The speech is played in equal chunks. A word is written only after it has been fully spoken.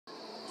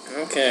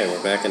Okay,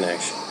 we're back in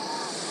action.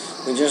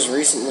 We just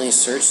recently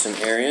searched an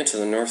area to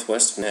the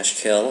northwest of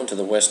Nashkel and to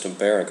the west of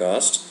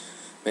Baragost.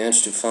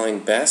 Managed to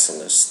find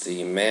Bassilus,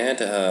 the mad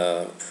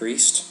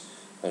priest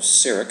of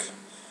Sirik,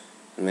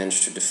 and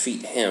managed to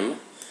defeat him.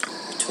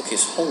 We took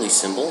his holy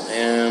symbol,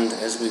 and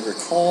as we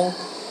recall,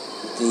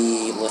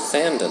 the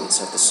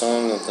Lathandans at the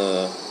Song of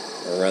the,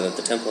 or rather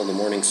the Temple of the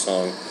Morning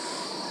Song,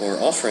 were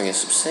offering a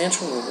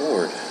substantial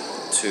reward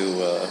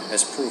to,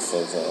 as proof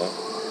of,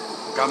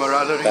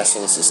 camaraderie,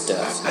 Basilius'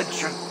 death.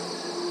 attention,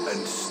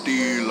 and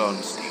steel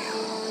on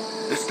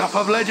steel. The stuff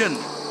of legend,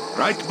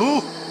 right, Boo?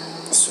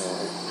 So,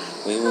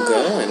 we will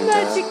go and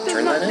Magic does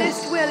turn not that in.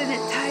 rest well in a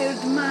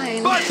tired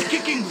mind. Butt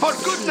kicking, for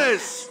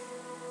goodness!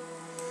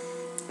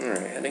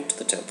 Alright, heading to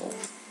the temple.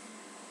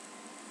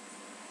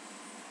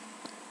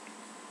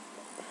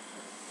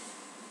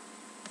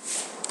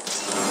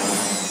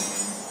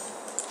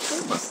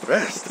 I must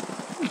rest.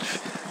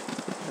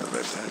 Never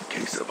a bad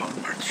case of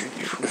unmarching.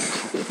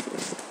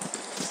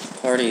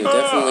 Party, you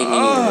definitely need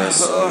to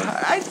rest.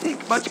 I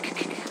think much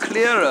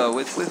clearer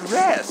with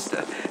rest.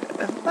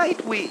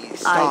 Might we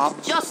stop?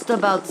 I've just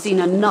about seen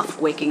enough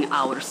waking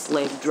hour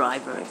slave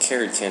driver.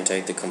 Kered can't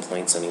take the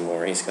complaints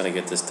anymore. He's got to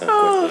get this done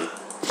quickly.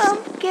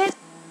 Get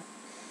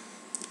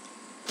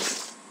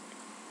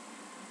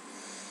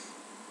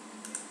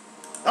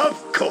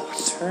Of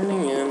course.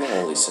 Turning in the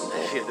holy symbol.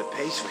 I fear the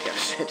pace we have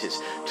set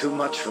is too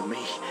much for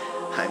me.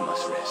 I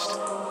must rest.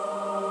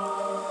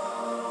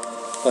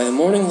 By the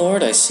morning,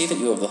 Lord, I see that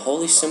you have the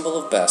holy symbol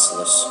of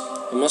Bassilus.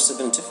 It must have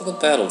been a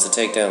difficult battle to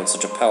take down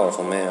such a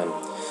powerful man.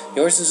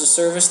 Yours is a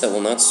service that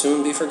will not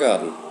soon be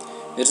forgotten.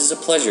 It is a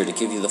pleasure to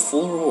give you the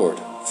full reward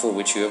for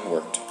which you have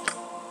worked.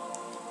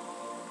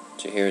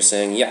 Jahir is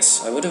saying,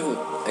 yes, I would have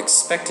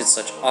expected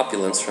such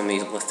opulence from the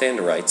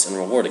Lathanderites in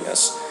rewarding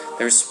us.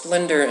 There is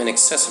splendor and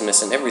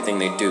excessiveness in everything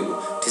they do.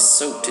 'Tis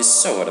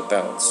so out of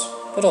bounds.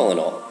 But all in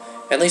all,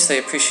 at least they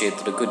appreciate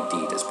that a good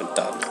deed has been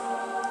done.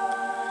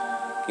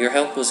 Your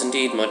help was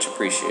indeed much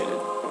appreciated.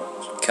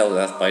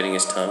 Keldath biting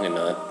his tongue and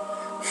not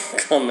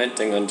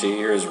commenting on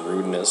Jahir's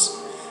rudeness.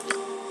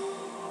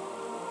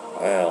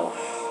 Wow.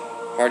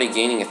 Party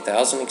gaining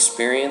 1,000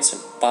 experience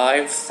and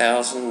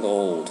 5,000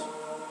 gold.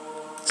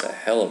 It's a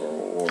hell of a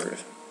reward.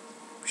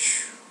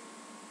 Whew.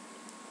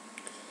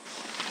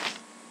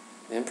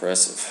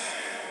 Impressive.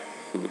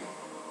 What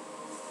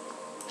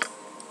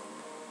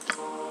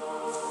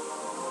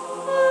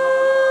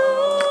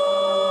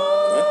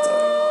the?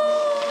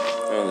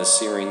 Oh, the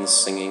siren's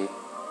singing.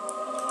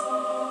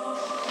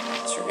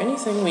 Is there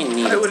anything we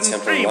need at the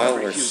temple while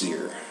we're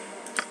here?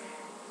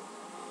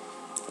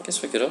 I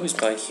guess we could always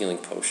buy healing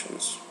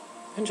potions.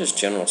 And just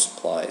general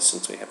supplies,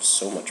 since we have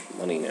so much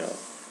money now.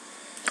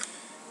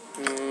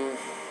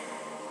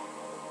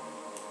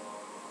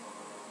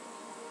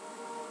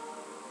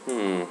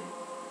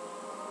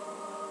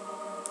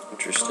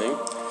 Interesting.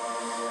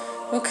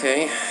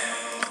 Okay.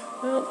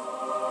 Well,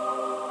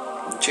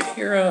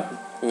 Jahira,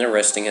 they're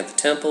resting at the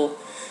temple.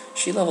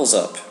 She levels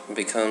up and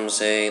becomes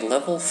a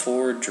level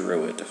 4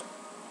 druid.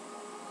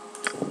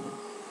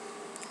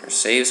 Her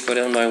saves go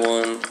down by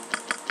 1.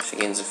 She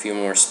gains a few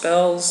more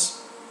spells.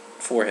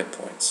 4 hit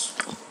points.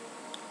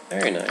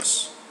 Very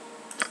nice.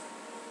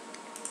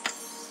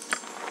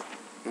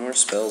 More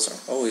spells are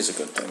always a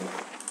good thing.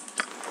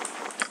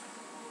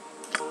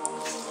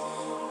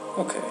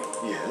 Okay.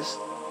 Yes?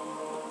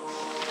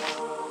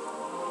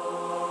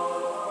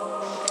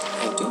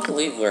 I do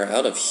believe we're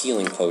out of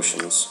healing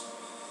potions.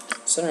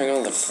 Considering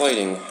all the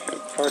fighting the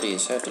party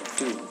has had to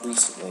do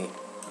recently,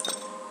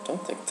 I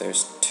don't think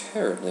there's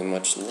terribly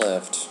much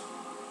left.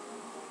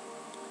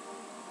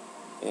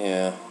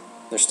 Yeah.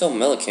 There's still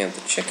Melicanth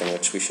the chicken,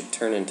 which we should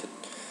turn into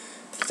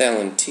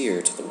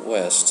Thalantir to the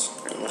west.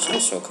 And there's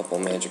also a couple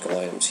of magical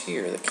items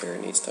here that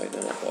Kered needs to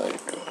identify.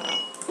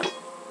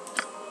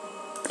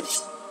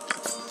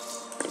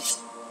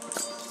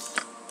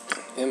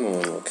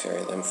 Imoen will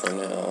carry them for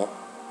now.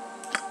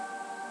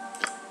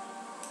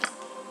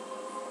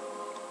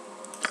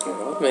 Yeah,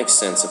 it would make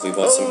sense if we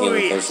bought some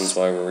healing potions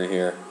while we were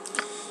here.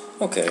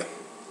 Okay.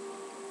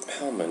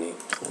 How many?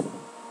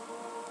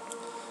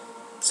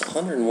 It's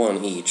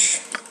 101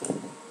 each.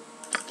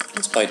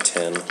 Let's buy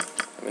 10.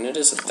 I mean, it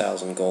is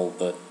 1,000 gold,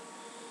 but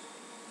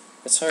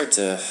it's hard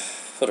to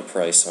put a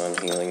price on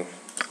healing.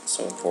 It's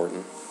so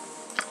important.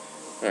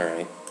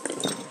 Alright.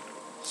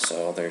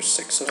 So, there's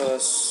 6 of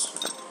us.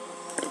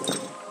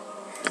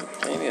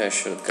 Maybe I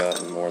should have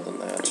gotten more than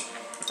that.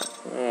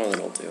 Oh,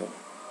 that'll do.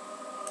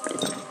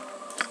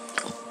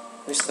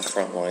 At least the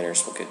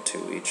frontliners will get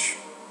 2 each.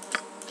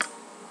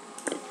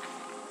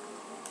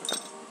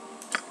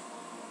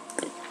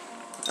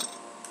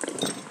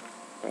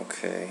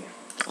 Okay.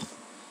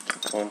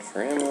 1 for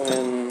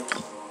Imoen,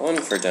 1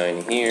 for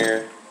Dying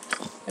here,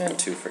 and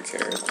 2 for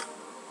Kered.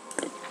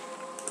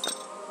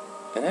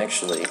 And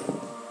actually,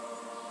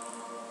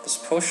 this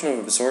potion of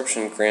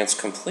absorption grants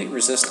complete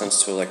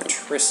resistance to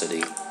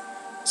electricity.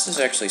 This is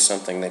actually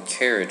something that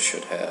Kered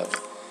should have.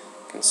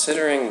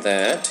 Considering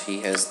that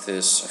he has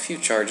a few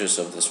charges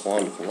of this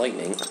wand of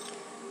lightning,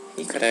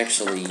 he could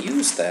actually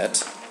use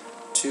that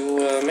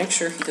to make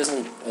sure he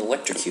doesn't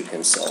electrocute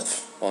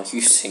himself while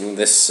using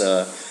this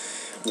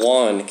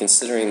wand,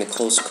 considering the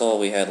close call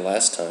we had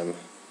last time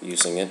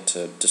using it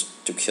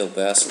to kill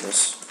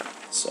Bassilus.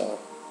 So,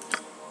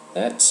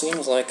 that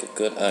seems like a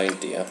good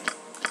idea.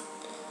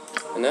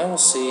 And now we'll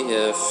see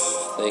if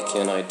they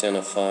can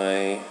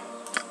identify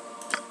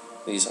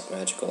these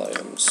magical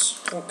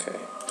items. Okay.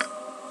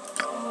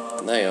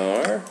 And they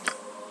are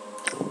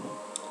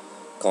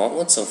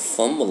Gauntlets of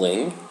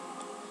Fumbling,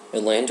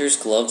 Elander's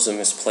Gloves of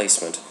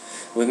Misplacement.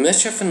 With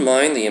mischief in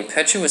mind, the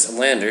impetuous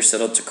Elander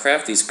set out to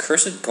craft these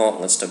cursed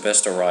gauntlets to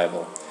best a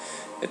rival.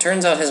 It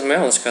turns out his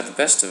malice got the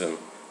best of him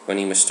when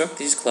he mistook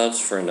these gloves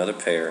for another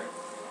pair.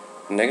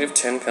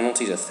 -10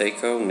 penalty to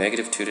Thaco,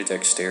 -2 to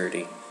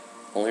Dexterity.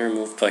 Only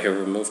removed by a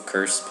remove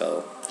curse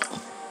spell.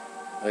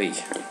 Oy.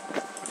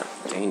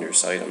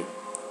 Dangerous item.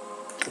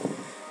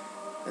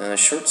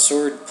 Short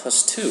sword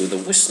 +2, the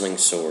Whistling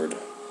Sword.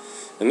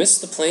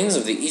 Amidst the plains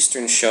of the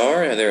Eastern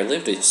Shar, there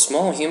lived a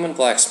small human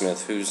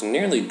blacksmith whose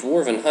nearly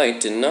dwarven height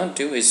did not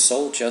do his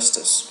soul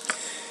justice.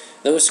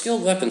 Though a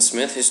skilled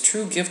weaponsmith, his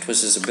true gift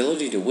was his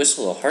ability to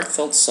whistle a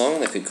heartfelt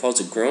song that could cause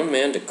a grown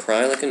man to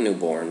cry like a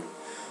newborn.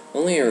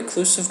 Only a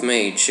reclusive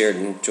mage shared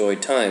and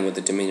enjoyed time with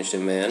the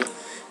diminutive man.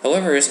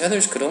 However, as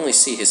others could only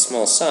see his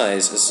small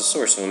size as a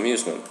source of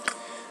amusement.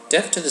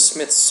 Deaf to the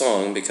smith's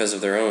song because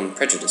of their own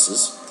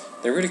prejudices,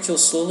 their ridicule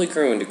slowly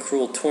grew into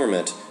cruel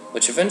torment,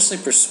 which eventually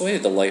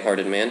persuaded the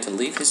light-hearted man to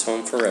leave his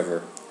home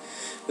forever.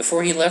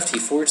 Before he left, he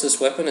forged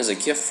this weapon as a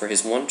gift for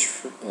his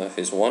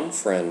one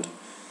friend,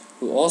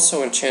 who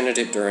also enchanted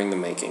it during the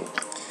making.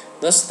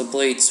 Thus the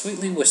blade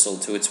sweetly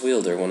whistled to its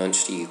wielder when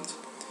unsheathed.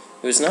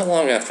 It was not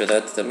long after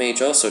that the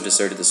mage also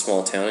deserted the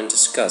small town in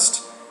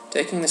disgust,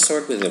 taking the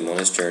sword with him on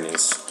his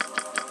journeys.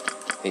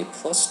 A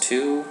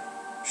 +2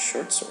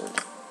 short sword.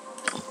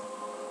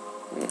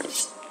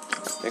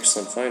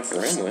 Excellent find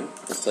for Emwyn,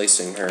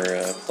 replacing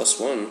her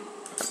 +1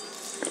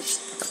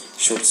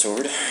 short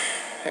sword.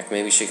 Heck,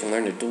 maybe she can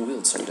learn to dual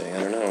wield someday,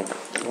 I don't know.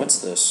 What's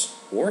this?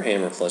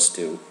 Warhammer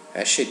 +2.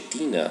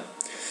 Ashidina.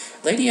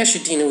 Lady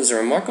Ashidina was a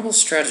remarkable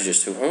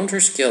strategist who honed her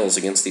skills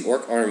against the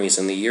orc armies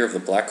in the year of the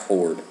Black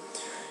Horde.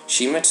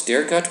 She met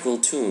Dergot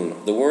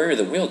Gultun, the warrior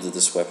that wielded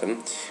this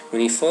weapon,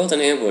 when he foiled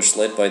an ambush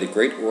led by the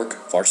great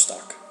orc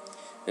Varstok,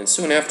 and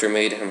soon after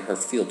made him her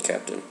field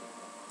captain.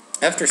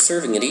 After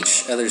serving at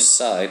each other's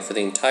side for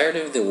the entirety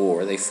of the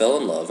war, they fell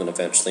in love and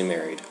eventually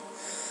married.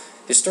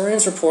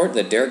 Historians report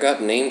that Dergot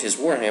named his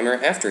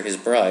warhammer after his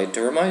bride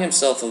to remind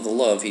himself of the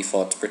love he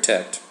fought to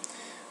protect.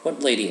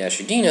 What Lady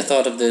Ashidina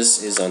thought of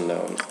this is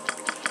unknown.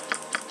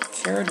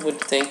 Kered would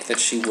think that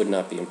she would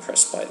not be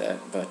impressed by that,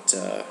 but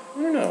I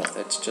don't know,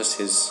 that's just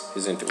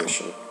his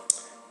intuition.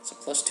 It's a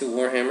 +2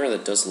 warhammer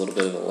that does a little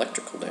bit of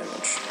electrical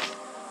damage.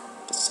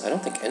 I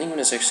don't think anyone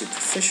is actually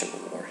proficient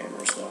with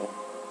warhammers, though.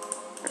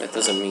 That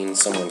doesn't mean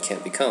someone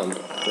can't become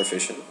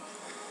proficient.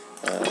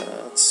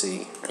 Let's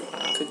see.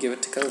 Could give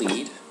it to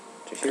Khalid.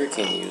 Jahir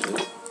can't use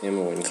it.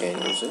 Emwyn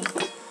can't use it.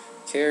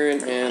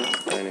 Kered and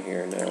Dinah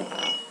here now.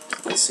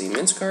 Let's see.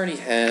 Minsk already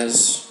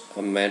has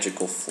a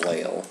magical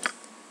flail.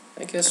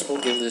 I guess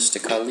we'll give this to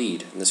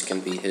Khalid. This can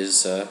be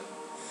his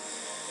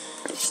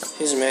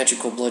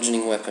magical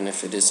bludgeoning weapon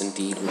if it is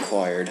indeed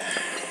required.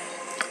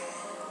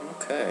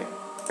 Okay.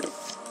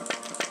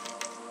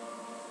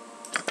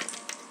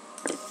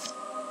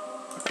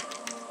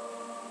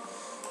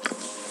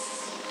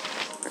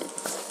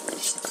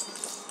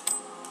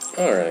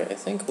 Alright, I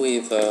think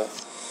we've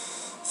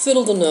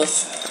fiddled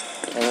enough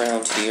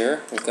around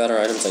here. We've got our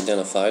items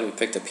identified. We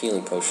picked up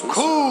healing potions.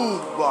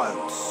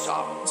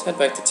 Let's head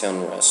back to town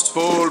and rest.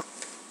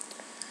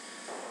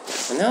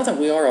 And now that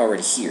we are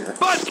already here,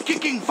 once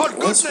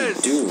we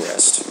do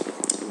rest,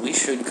 we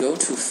should go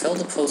to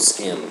Feldapost's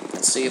Inn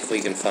and see if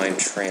we can find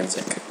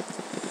Transic.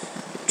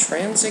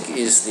 Transic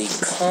is the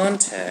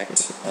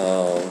contact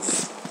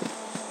of...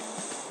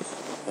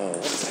 Oh,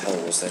 what the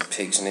hell was that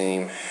pig's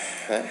name?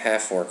 That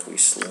half-orc we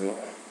slew.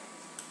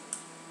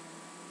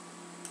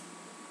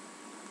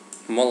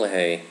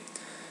 Mullahay.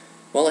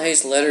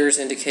 Mullahay's letters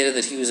indicated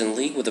that he was in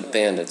league with the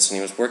bandits, and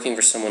he was working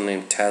for someone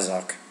named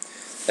Tazok.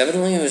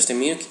 Evidently,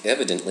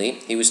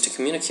 he was to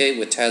communicate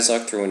with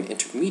Tazok through an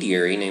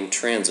intermediary named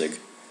Tranzig,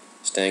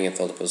 staying at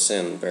Feldapost's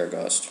Inn in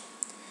Baragost.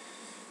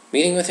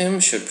 Meeting with him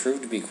should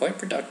prove to be quite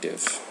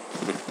productive.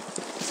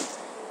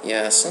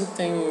 Yeah,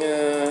 something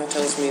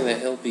tells me that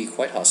he'll be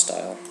quite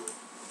hostile,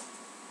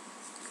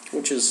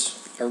 which is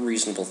a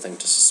reasonable thing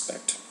to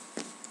suspect.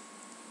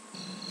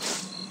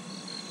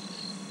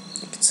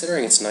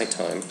 Considering it's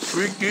nighttime.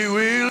 Squeaky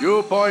wheel,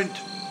 you point,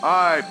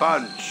 I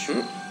punch.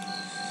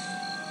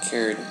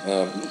 Kered,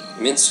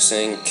 Minsk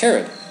saying,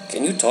 Kered,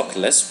 can you talk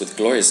less with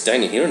glorious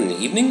Dinah here in the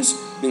evenings?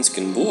 Minsk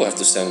and Boo have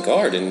to stand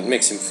guard, and it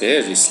makes him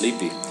very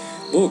sleepy.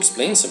 Boo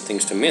explains some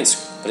things to Minsk,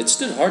 but it's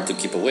still hard to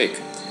keep awake.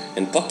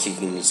 And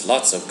buck-kicking needs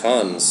lots of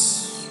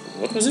cons...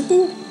 What was it,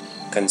 Boo?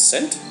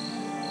 Consent?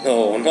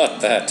 No, not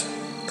that.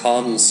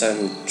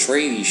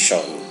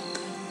 Concentration.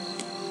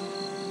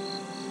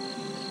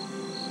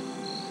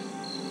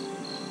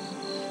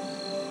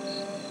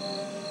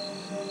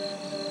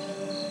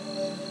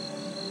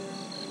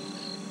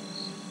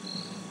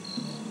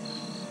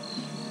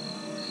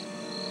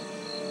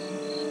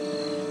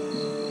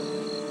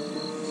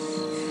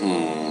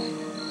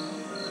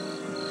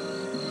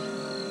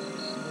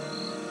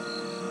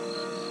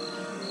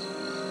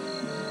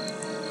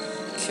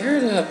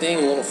 Kered being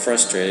a little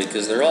frustrated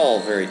because they're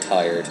all very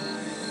tired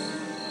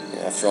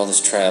after all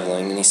this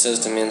traveling, and he says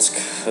to Minsk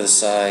with a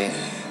sigh,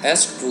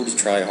 "Ask Drew to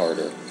try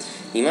harder.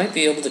 He might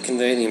be able to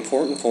convey the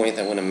important point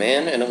that when a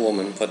man and a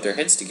woman put their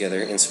heads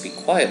together and speak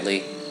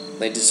quietly,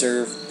 they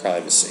deserve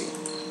privacy."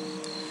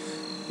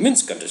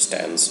 Minsk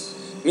understands.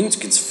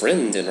 Minsk's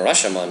friend in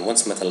Rashomon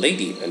once met a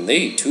lady, and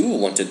they too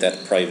wanted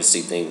that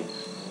privacy thing.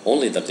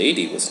 Only the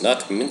lady was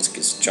not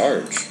Minsk's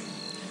charge.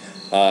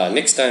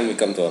 Next time we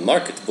come to a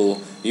market,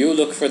 Boo, you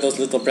look for those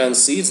little brown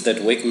seeds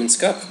that wake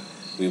Minsk up.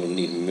 We will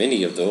need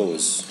many of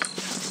those.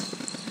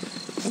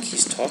 I think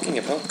he's talking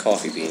about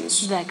coffee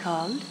beans. They're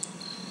called?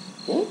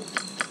 Oh,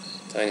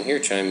 I can hear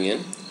chiming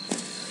in.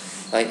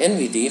 I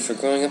envy thee for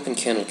growing up in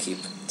Candlekeep.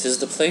 'Tis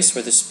the place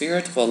where the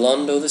spirit of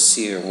Alondo the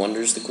Seer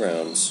wanders the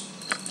grounds.